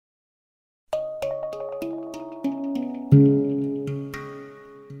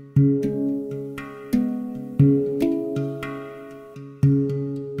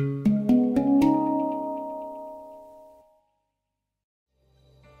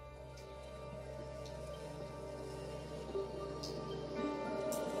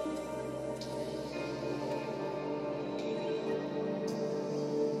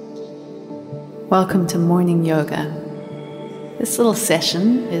Welcome to morning yoga. This little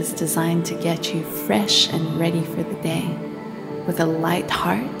session is designed to get you fresh and ready for the day, with a light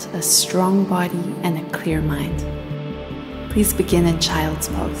heart, a strong body, and a clear mind. Please begin in child's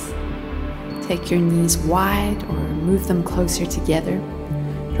pose. Take your knees wide or move them closer together.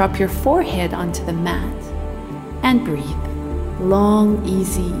 Drop your forehead onto the mat and breathe. Long,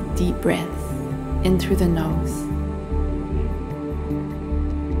 easy, deep breaths in through the nose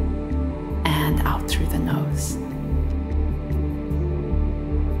and out through the nose.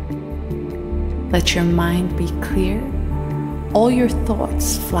 Let your mind be clear. All your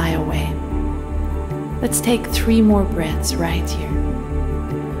thoughts fly away. Let's take 3 more breaths right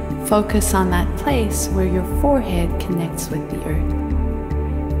here. Focus on that place where your forehead connects with the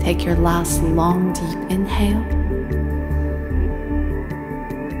earth. Take your last long, deep inhale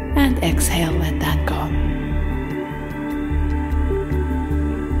and exhale, let that go.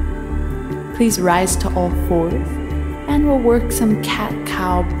 Please rise to all fours and we'll work some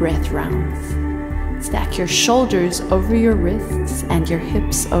cat-cow breath rounds. Stack your shoulders over your wrists and your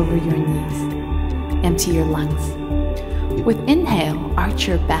hips over your knees. Empty your lungs. With inhale, arch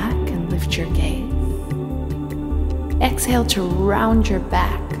your back and lift your gaze. Exhale to round your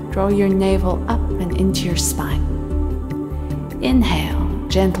back, draw your navel up and into your spine. Inhale,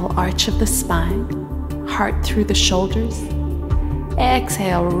 gentle arch of the spine, heart through the shoulders.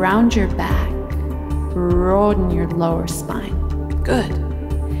 Exhale, round your back, broaden your lower spine. Good.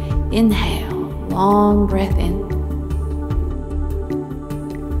 Inhale, long breath in.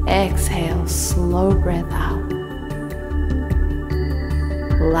 Exhale, slow breath out.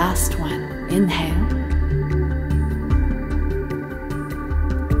 Last one. Inhale.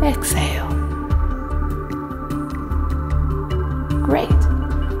 Exhale. Great.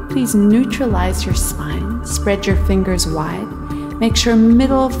 Please neutralize your spine. Spread your fingers wide. Make sure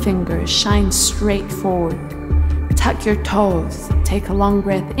middle fingers shine straight forward. Tuck your toes. Take a long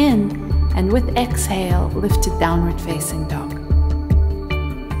breath in, and with exhale, lift to downward facing dog.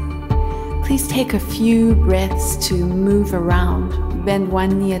 Please take a few breaths to move around. Bend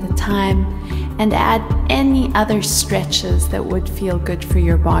one knee at a time and add any other stretches that would feel good for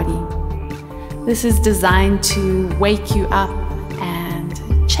your body. This is designed to wake you up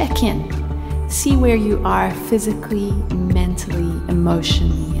and check in. See where you are physically, mentally,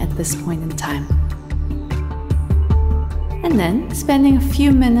 emotionally at this point in time. And then spending a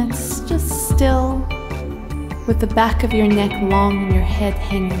few minutes just still with the back of your neck long and your head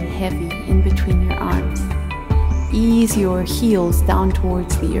hanging heavy in between your arms. Ease your heels down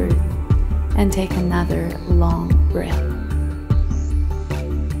towards the earth and take another long breath.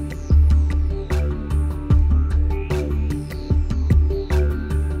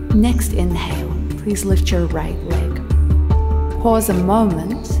 Next inhale, please lift your right leg. Pause a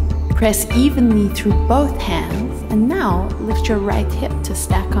moment, press evenly through both hands, and now lift your right hip to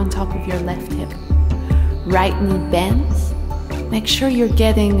stack on top of your left hip. Right knee bends. Make sure you're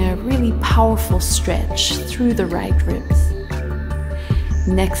getting a really powerful stretch through the right ribs.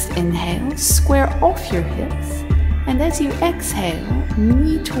 Next inhale, square off your hips, and as you exhale,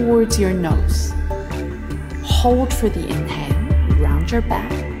 knee towards your nose. Hold for the inhale, round your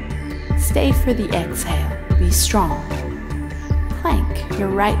back. Stay for the exhale, be strong. Plank, your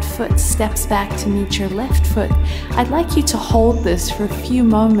right foot steps back to meet your left foot. I'd like you to hold this for a few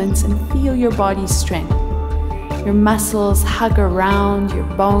moments and feel your body's strength. Your muscles hug around your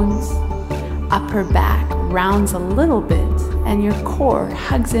bones. Upper back rounds a little bit and your core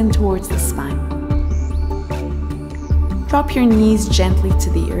hugs in towards the spine. Drop your knees gently to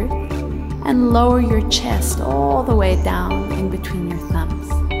the earth and lower your chest all the way down in between your thumbs.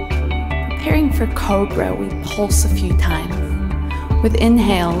 Preparing for cobra, we pulse a few times. With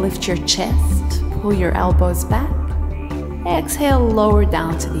inhale, lift your chest, pull your elbows back. Exhale, lower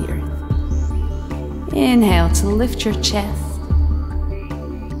down to the earth. Inhale to lift your chest.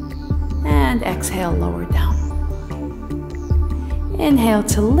 And exhale, lower down. Inhale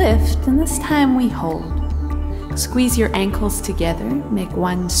to lift, and this time we hold. Squeeze your ankles together, make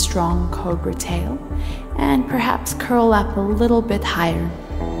one strong cobra tail, and perhaps curl up a little bit higher.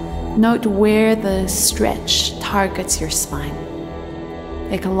 Note where the stretch targets your spine.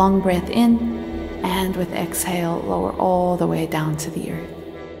 Take a long breath in, and with exhale, lower all the way down to the earth.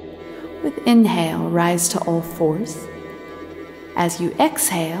 With inhale, rise to all fours. As you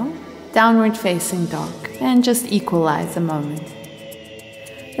exhale, downward facing dog, and just equalize a moment.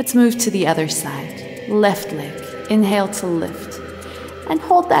 Let's move to the other side. Left leg, inhale to lift, and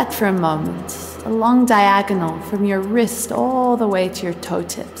hold that for a moment. A long diagonal from your wrist all the way to your toe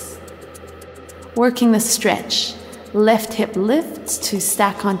tips. Working the stretch. Left hip lifts to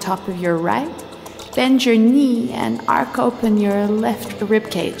stack on top of your right, Bend your knee and arc open your left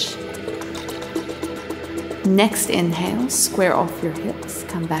rib cage. Next inhale, square off your hips,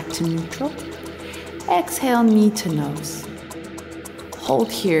 come back to neutral. Exhale, knee to nose.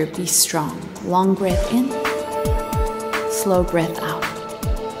 Hold here, be strong. Long breath in, slow breath out.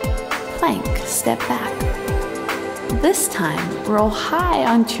 Plank, step back. This time, roll high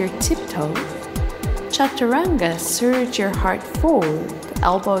onto your tiptoes. Chaturanga, surge your heart forward,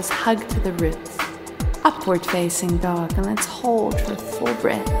 elbows hug to the ribs. Upward facing dog, and let's hold for full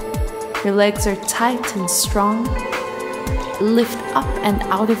breath. Your legs are tight and strong. Lift up and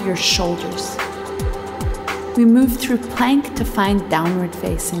out of your shoulders. We move through plank to find downward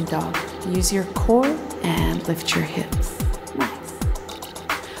facing dog. Use your core and lift your hips. Nice.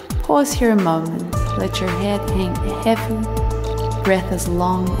 Pause here a moment. Let your head hang heavy. Breath is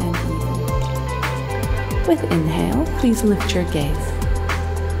long and even. With inhale, please lift your gaze.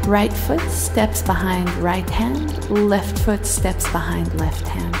 Right foot steps behind right hand. Left foot steps behind left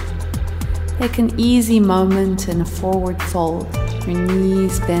hand. Take an easy moment in a forward fold. Your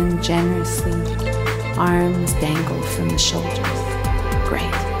knees bend generously. Arms dangle from the shoulders.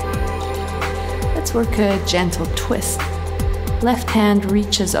 Great. Let's work a gentle twist. Left hand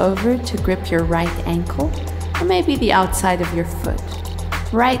reaches over to grip your right ankle, or maybe the outside of your foot.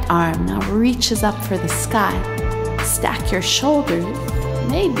 Right arm now reaches up for the sky. Stack your shoulders.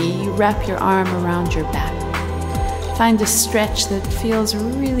 Maybe wrap your arm around your back. Find a stretch that feels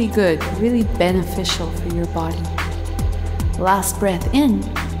really good, really beneficial for your body. Last breath in.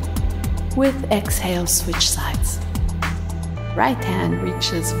 With exhale, switch sides. Right hand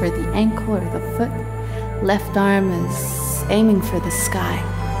reaches for the ankle or the foot. Left arm is aiming for the sky.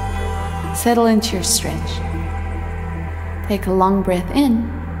 Settle into your stretch. Take a long breath in,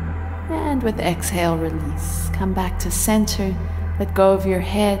 and with exhale, release. Come back to center. Let go of your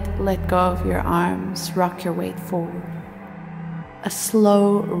head, let go of your arms, rock your weight forward. A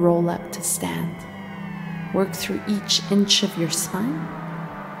slow roll up to stand. Work through each inch of your spine.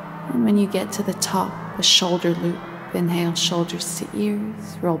 And when you get to the top, a shoulder loop. Inhale, shoulders to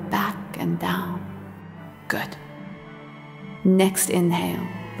ears, roll back and down. Good. Next inhale,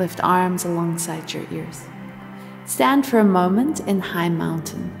 lift arms alongside your ears. Stand for a moment in high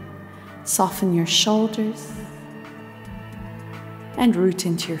mountain. Soften your shoulders and root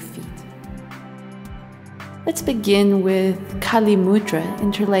into your feet. Let's begin with Kali Mudra.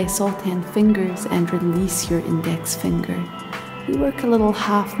 Interlace all 10 fingers and release your index finger. We work a little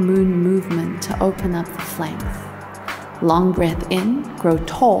half moon movement to open up the flanks. Long breath in, grow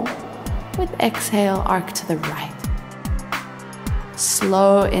tall. With exhale, arc to the right.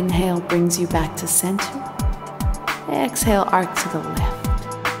 Slow inhale brings you back to center. Exhale, arc to the left.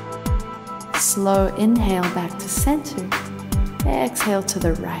 Slow inhale back to center. Exhale to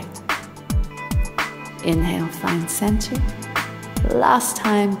the right. Inhale, find center. Last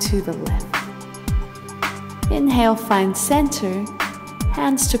time to the left. Inhale, find center.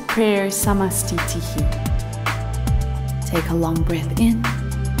 Hands to prayer, Samastitihi. Take a long breath in.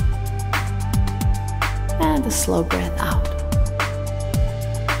 And a slow breath out.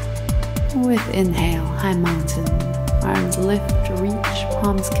 With inhale, high mountain. Arms lift, reach,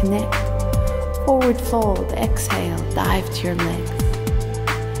 palms connect. Forward fold, exhale, dive to your legs.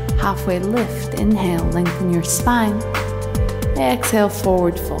 Halfway lift, inhale, lengthen your spine. Exhale,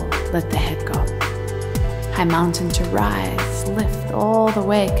 forward fold, let the head go. High mountain to rise, lift all the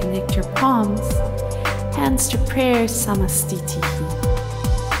way, connect your palms. Hands to prayer, Samastitihi.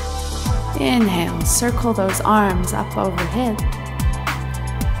 Inhale, circle those arms up overhead.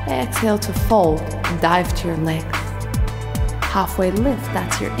 Exhale to fold, dive to your legs. Halfway lift,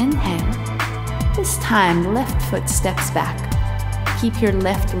 that's your inhale. This time, left foot steps back. Keep your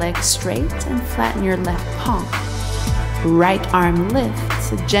left leg straight and flatten your left palm. Right arm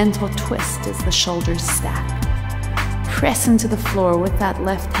lifts, a gentle twist as the shoulders stack. Press into the floor with that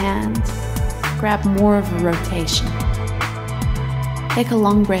left hand. Grab more of a rotation. Take a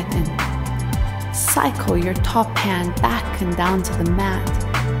long breath in. Cycle your top hand back and down to the mat.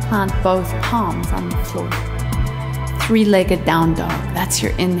 Plant both palms on the floor. Three-legged down dog, that's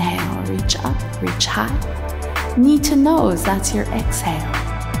your inhale. Reach up, reach high. Knee to nose, that's your exhale.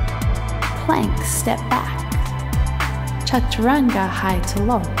 Plank, step back. Chaturanga, high to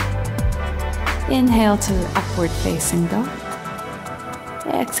low. Inhale to upward facing dog.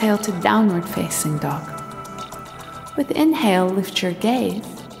 Exhale to downward facing dog. With inhale, lift your gaze.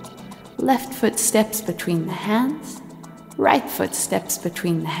 Left foot steps between the hands. Right foot steps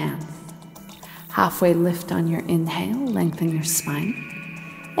between the hands. Halfway lift on your inhale, lengthen your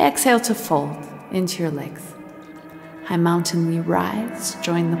spine. Exhale to fold into your legs. High mountain, we rise,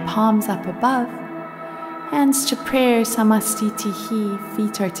 join the palms up above. Hands to prayer, Samastitihi,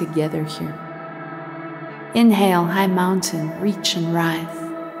 feet are together here. Inhale, high mountain, reach and rise.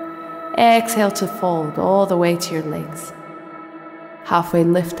 Exhale to fold all the way to your legs. Halfway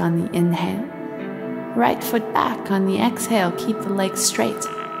lift on the inhale. Right foot back on the exhale, keep the legs straight.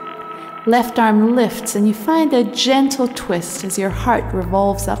 Left arm lifts and you find a gentle twist as your heart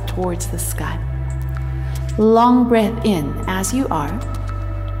revolves up towards the sky. Long breath in as you are.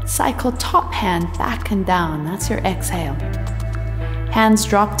 Cycle top hand back and down, that's your exhale. Hands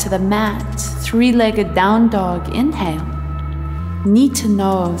drop to the mat, three-legged down dog, inhale. Knee to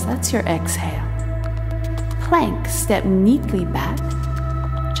nose, that's your exhale. Plank, step neatly back.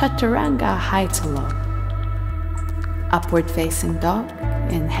 Chaturanga, high to low. Upward facing dog,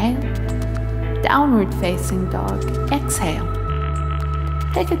 inhale. Downward facing dog, exhale.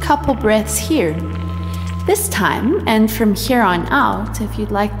 Take a couple breaths here. This time, and from here on out, if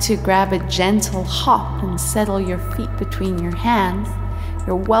you'd like to grab a gentle hop and settle your feet between your hands,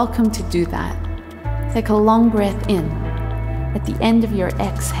 you're welcome to do that. Take a long breath in. At the end of your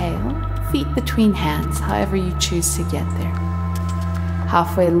exhale, feet between hands, however you choose to get there.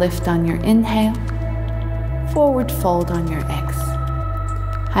 Halfway lift on your inhale, forward fold on your ex.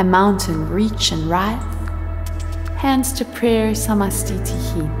 High mountain, reach and rise. Hands to prayer,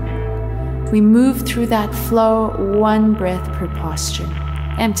 Samastitihi. We move through that flow, one breath per posture.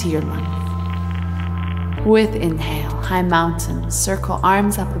 Empty your lungs. With inhale, high mountain, circle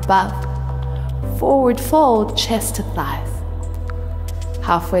arms up above. Forward fold, chest to thighs.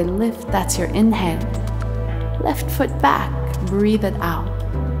 Halfway lift, that's your inhale. Left foot back, breathe it out.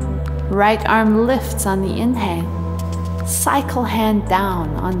 Right arm lifts on the inhale. Cycle hand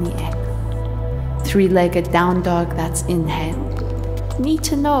down on the exhale. Three-legged down dog, that's inhale. Knee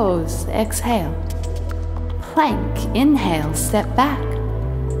to nose, exhale. Plank, inhale, step back.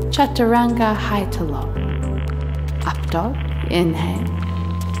 Chaturanga, high to low. Up dog, inhale.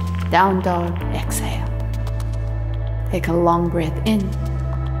 Down dog, exhale. Take a long breath in.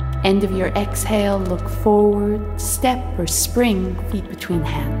 End of your exhale, look forward, step or spring, feet between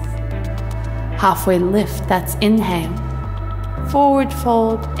hands. Halfway lift, that's inhale. Forward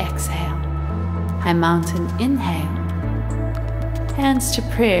fold, exhale. High mountain, inhale. Hands to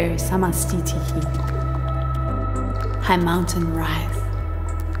prayer, Samastitihi. High mountain, rise.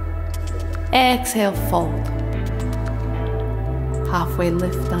 Exhale, fold. Halfway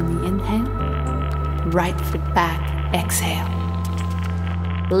lift on the inhale. Right foot back, exhale.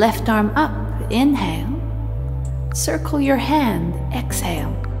 Left arm up, inhale. Circle your hand,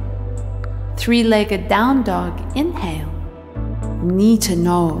 exhale. Three-legged down dog, inhale. Knee to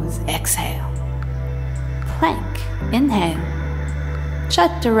nose, exhale. Plank, inhale.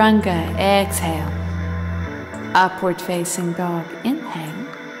 Chaturanga, exhale. Upward facing dog, inhale.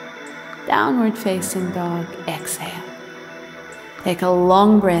 Downward facing dog, exhale. Take a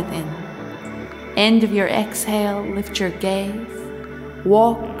long breath in. End of your exhale, lift your gaze.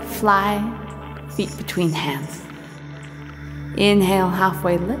 Walk, fly, feet between hands. Inhale,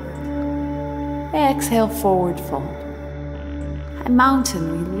 halfway lift. Exhale, forward fold. High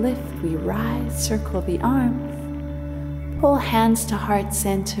mountain, we lift, we rise, circle the arms. Pull hands to heart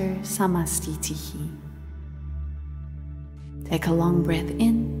center, Samastitihi. Take a long breath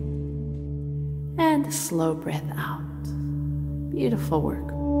in and a slow breath out. Beautiful work.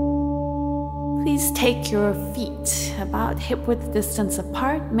 Please take your feet about hip-width distance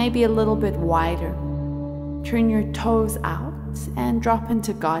apart, maybe a little bit wider. Turn your toes out and drop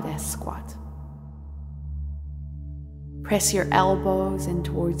into Goddess Squat. Press your elbows in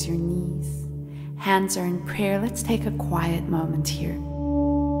towards your knees. Hands are in prayer. Let's take a quiet moment here.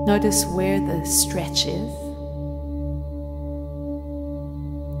 Notice where the stretch is.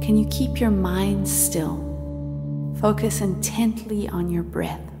 Can you keep your mind still? Focus intently on your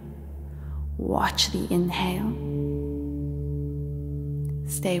breath. Watch the inhale.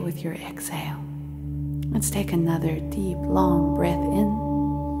 Stay with your exhale. Let's take another deep, long breath in.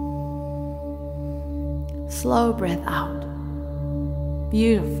 Slow breath out.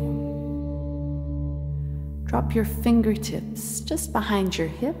 Beautiful. Drop your fingertips just behind your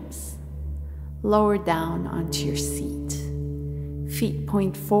hips. Lower down onto your seat. Feet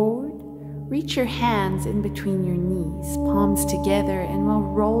point forward. Reach your hands in between your knees, palms together, and we'll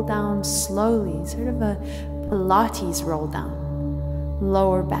roll down slowly, sort of a Pilates roll down.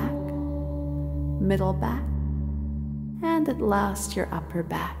 Lower back, middle back, and at last your upper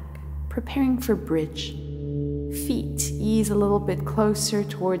back, preparing for bridge. Feet ease a little bit closer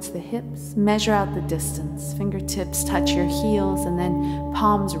towards the hips, measure out the distance, fingertips touch your heels, and then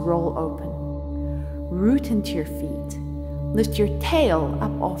palms roll open. Root into your feet. Lift your tail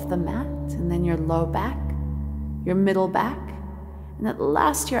up off the mat, and then your low back, your middle back, and at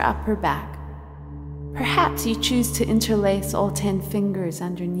last your upper back. Perhaps you choose to interlace all 10 fingers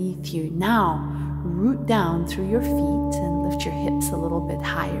underneath you. Now, root down through your feet and lift your hips a little bit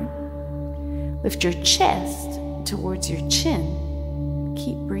higher. Lift your chest towards your chin.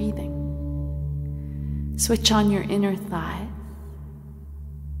 Keep breathing. Switch on your inner thighs.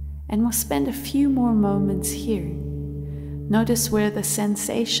 And we'll spend a few more moments here. Notice where the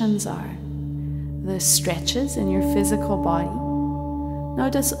sensations are, the stretches in your physical body.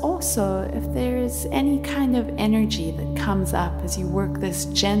 Notice also if there is any kind of energy that comes up as you work this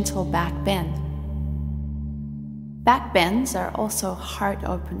gentle back bend. Back bends are also heart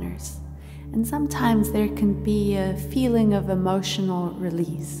openers, and sometimes there can be a feeling of emotional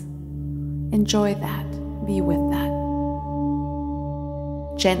release. Enjoy that, be with that.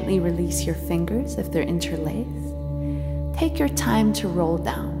 Gently release your fingers if they're interlaced. Take your time to roll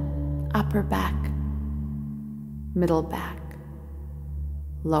down, upper back, middle back,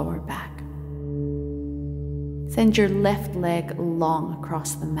 lower back. Send your left leg long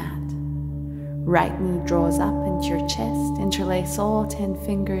across the mat. Right knee draws up into your chest, interlace all 10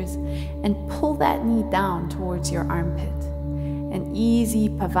 fingers, and pull that knee down towards your armpit. An easy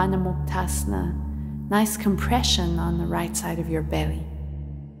Pavanamuktasana, nice compression on the right side of your belly.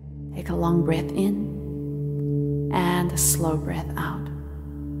 Take a long breath in and a slow breath out.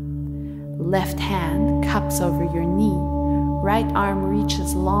 Left hand cups over your knee. Right arm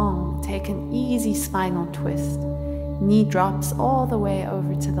reaches long. Take an easy spinal twist. Knee drops all the way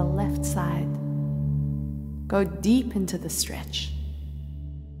over to the left side. Go deep into the stretch.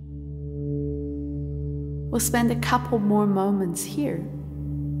 We'll spend a couple more moments here.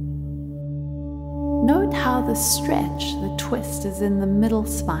 Note how the stretch, the twist, is in the middle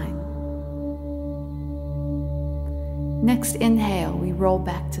spine. Next inhale, we roll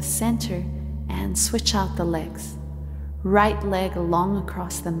back to center and switch out the legs. Right leg long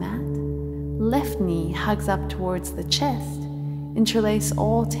across the mat. Left knee hugs up towards the chest. Interlace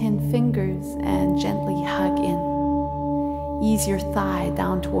all 10 fingers and gently hug in. Ease your thigh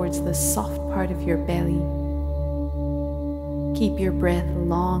down towards the soft part of your belly. Keep your breath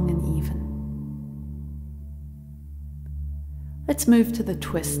long and even. Let's move to the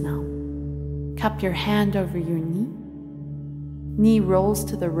twist now. Cup your hand over your knee. Knee rolls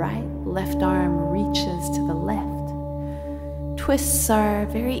to the right, left arm reaches to the left. Twists are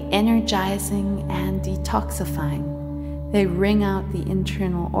very energizing and detoxifying. They wring out the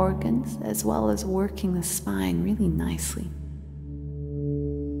internal organs as well as working the spine really nicely.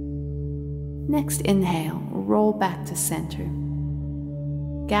 Next inhale, roll back to center.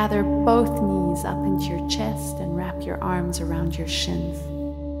 Gather both knees up into your chest and wrap your arms around your shins.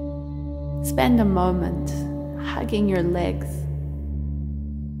 Spend a moment hugging your legs.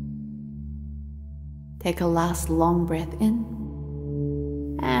 Take a last long breath in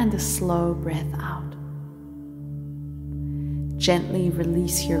and a slow breath out. Gently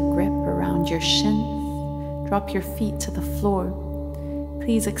release your grip around your shins. Drop your feet to the floor.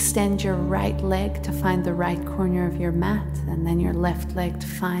 Please extend your right leg to find the right corner of your mat, and then your left leg to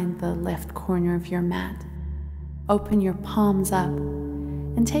find the left corner of your mat. Open your palms up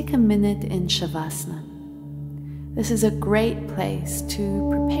and take a minute in Shavasana. This is a great place to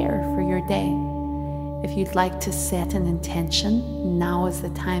prepare for your day. If you'd like to set an intention, now is the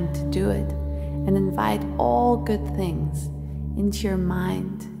time to do it, and invite all good things into your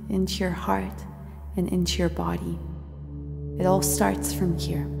mind, into your heart, and into your body. It all starts from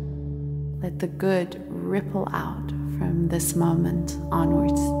here. Let the good ripple out from this moment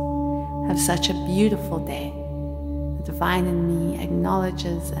onwards. Have such a beautiful day. The divine in me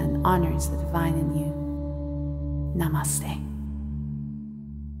acknowledges and honors the divine in you. Namaste.